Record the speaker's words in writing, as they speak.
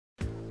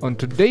On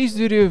today's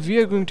video, we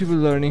are going to be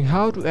learning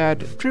how to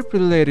add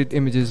trip-related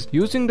images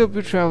using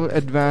WTravel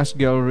Advanced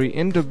Gallery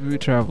in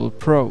WTravel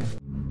Pro.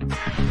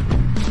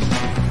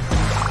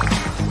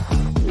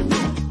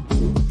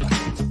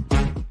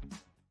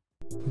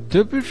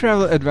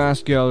 WTravel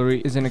Advanced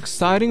Gallery is an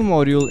exciting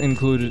module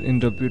included in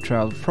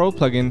WTravel Pro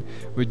plugin,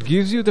 which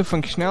gives you the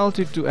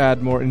functionality to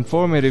add more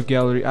informative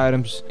gallery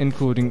items,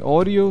 including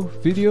audio,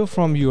 video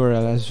from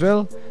URL as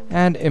well,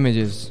 and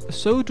images.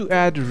 So to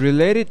add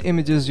related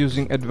images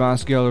using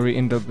Advanced Gallery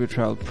in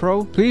WTravel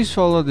Pro, please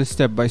follow this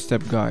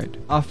step-by-step guide.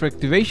 After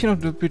activation of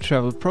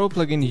WTravel Pro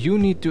plugin, you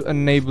need to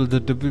enable the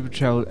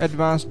WTravel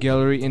Advanced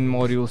Gallery in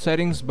module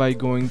settings by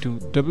going to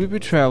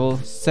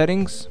WTravel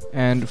settings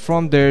and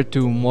from there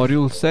to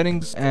module settings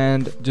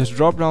and just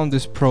drop down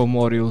this Pro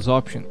modules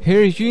option.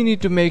 Here you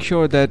need to make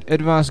sure that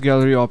Advanced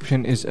Gallery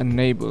option is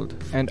enabled,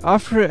 and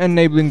after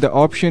enabling the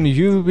option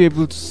you will be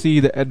able to see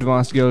the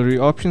Advanced Gallery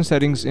option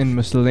settings in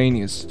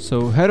miscellaneous.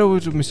 So head over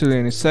to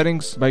miscellaneous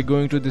settings by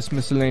going to this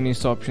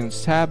miscellaneous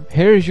options tab.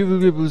 Here you will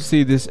be able to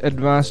see this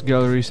Advanced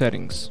Gallery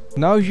settings.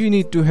 Now you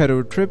need to head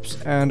over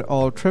trips and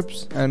all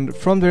trips, and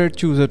from there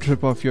choose a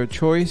trip of your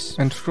choice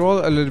and scroll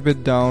a little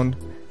bit down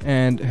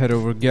and head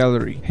over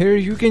gallery. Here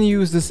you can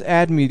use this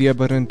add media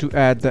button to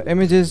add the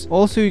images.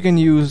 Also you can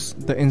use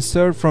the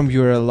insert from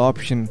URL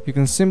option. You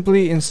can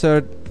simply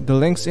insert the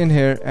links in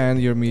here and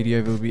your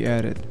media will be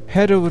added.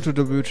 Head over to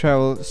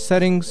WTravel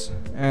settings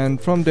and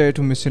from there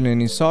to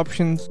miscellaneous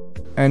options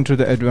and to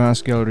the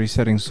Advanced Gallery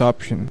settings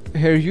option.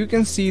 Here you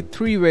can see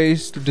 3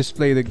 ways to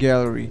display the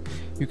gallery.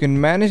 You can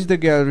manage the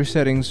gallery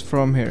settings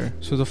from here.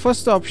 So the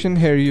first option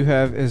here you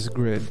have is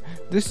grid.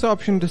 This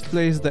option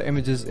displays the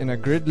images in a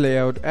grid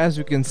layout as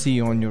you can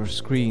see on your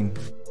screen.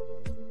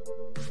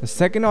 The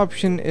second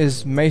option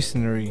is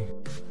masonry.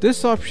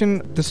 This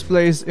option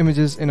displays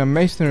images in a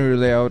masonry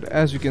layout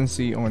as you can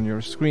see on your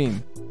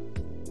screen.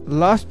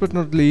 Last but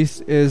not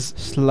least is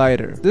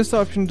slider. This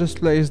option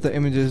displays the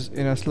images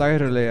in a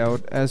slider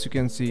layout as you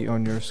can see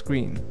on your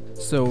screen.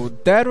 So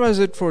that was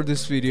it for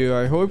this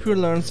video. I hope you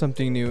learned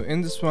something new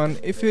in this one.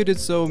 If you did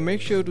so, make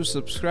sure to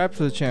subscribe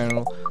to the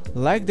channel,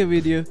 like the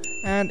video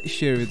and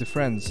share with your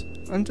friends.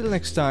 Until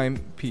next time,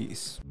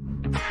 peace.